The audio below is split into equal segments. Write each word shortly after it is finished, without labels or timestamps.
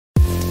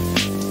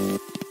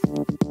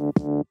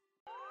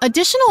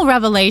Additional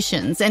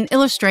revelations and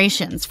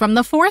illustrations from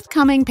the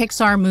forthcoming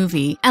Pixar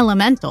movie,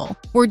 Elemental,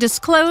 were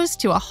disclosed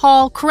to a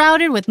hall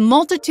crowded with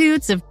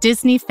multitudes of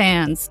Disney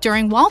fans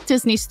during Walt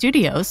Disney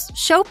Studios'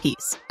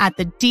 showpiece at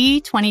the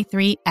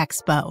D23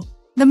 Expo.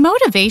 The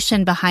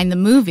motivation behind the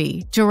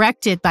movie,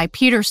 directed by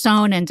Peter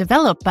Sohn and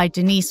developed by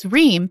Denise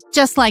Ream,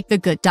 just like The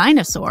Good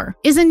Dinosaur,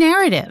 is a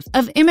narrative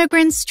of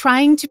immigrants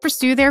trying to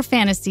pursue their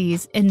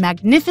fantasies in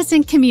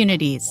magnificent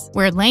communities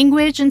where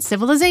language and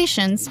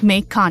civilizations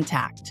make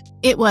contact.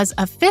 It was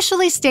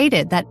officially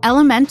stated that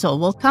Elemental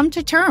will come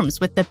to terms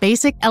with the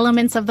basic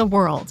elements of the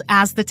world,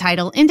 as the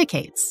title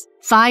indicates.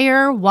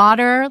 Fire,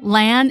 water,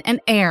 land, and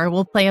air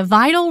will play a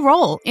vital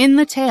role in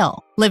the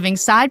tale, living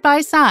side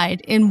by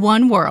side in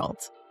one world.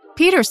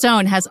 Peter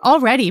Sohn has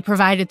already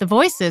provided the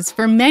voices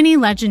for many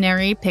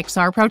legendary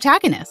Pixar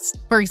protagonists.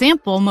 For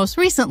example, most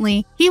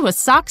recently, he was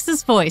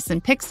Sox's voice in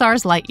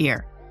Pixar's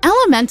Lightyear.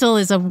 Elemental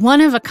is a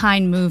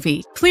one-of-a-kind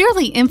movie,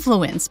 clearly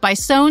influenced by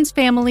Sohn's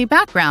family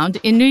background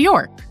in New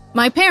York.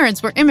 My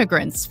parents were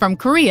immigrants from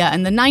Korea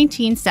in the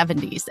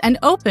 1970s and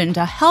opened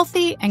a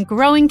healthy and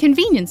growing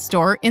convenience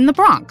store in the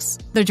Bronx,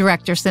 the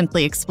director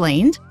simply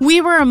explained.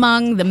 We were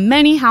among the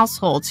many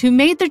households who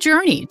made the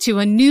journey to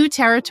a new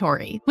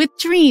territory with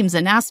dreams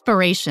and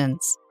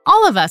aspirations.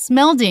 All of us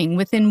melding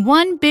within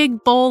one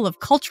big bowl of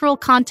cultural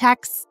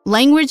contexts,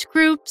 language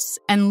groups,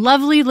 and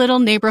lovely little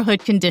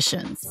neighborhood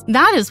conditions.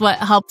 That is what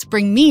helped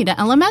bring me to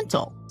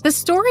Elemental. The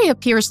story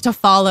appears to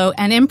follow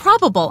an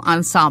improbable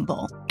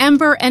ensemble,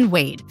 Ember and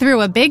Wade,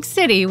 through a big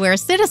city where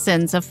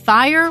citizens of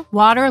fire,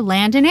 water,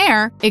 land, and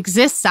air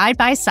exist side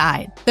by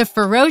side. The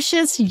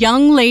ferocious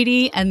young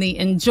lady and the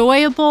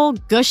enjoyable,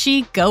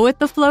 gushy,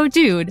 go-with-the-flow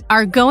dude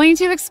are going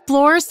to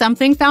explore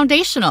something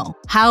foundational,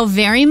 how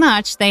very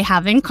much they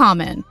have in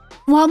common.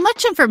 While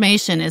much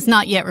information is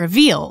not yet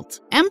revealed,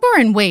 Ember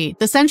and Wade,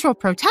 the central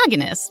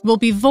protagonists, will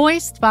be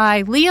voiced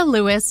by Leah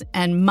Lewis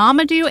and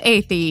Mamadou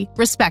Athey,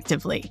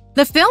 respectively.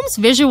 The film's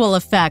visual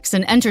effects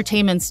and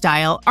entertainment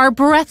style are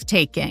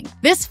breathtaking.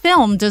 This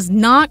film does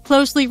not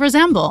closely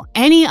resemble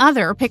any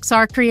other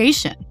Pixar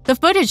creation. The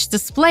footage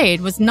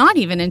displayed was not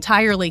even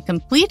entirely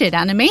completed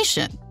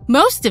animation.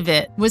 Most of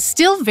it was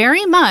still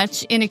very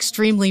much in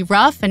extremely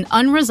rough and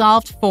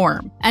unresolved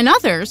form, and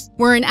others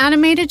were in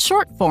animated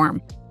short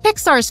form.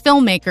 Pixar's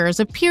filmmakers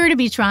appear to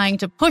be trying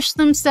to push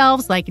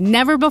themselves like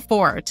never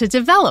before to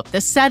develop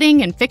the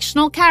setting and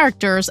fictional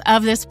characters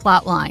of this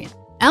plotline.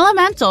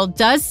 Elemental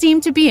does seem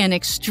to be an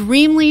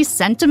extremely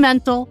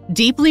sentimental,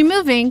 deeply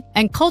moving,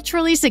 and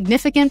culturally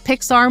significant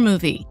Pixar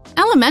movie.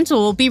 Elemental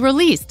will be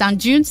released on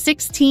June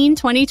 16,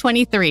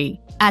 2023.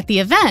 At the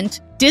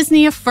event,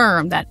 Disney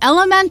affirmed that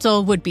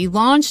Elemental would be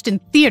launched in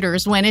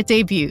theaters when it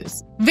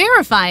debuts,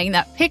 verifying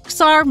that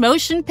Pixar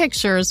Motion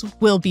Pictures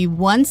will be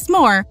once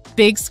more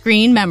big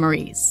screen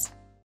memories.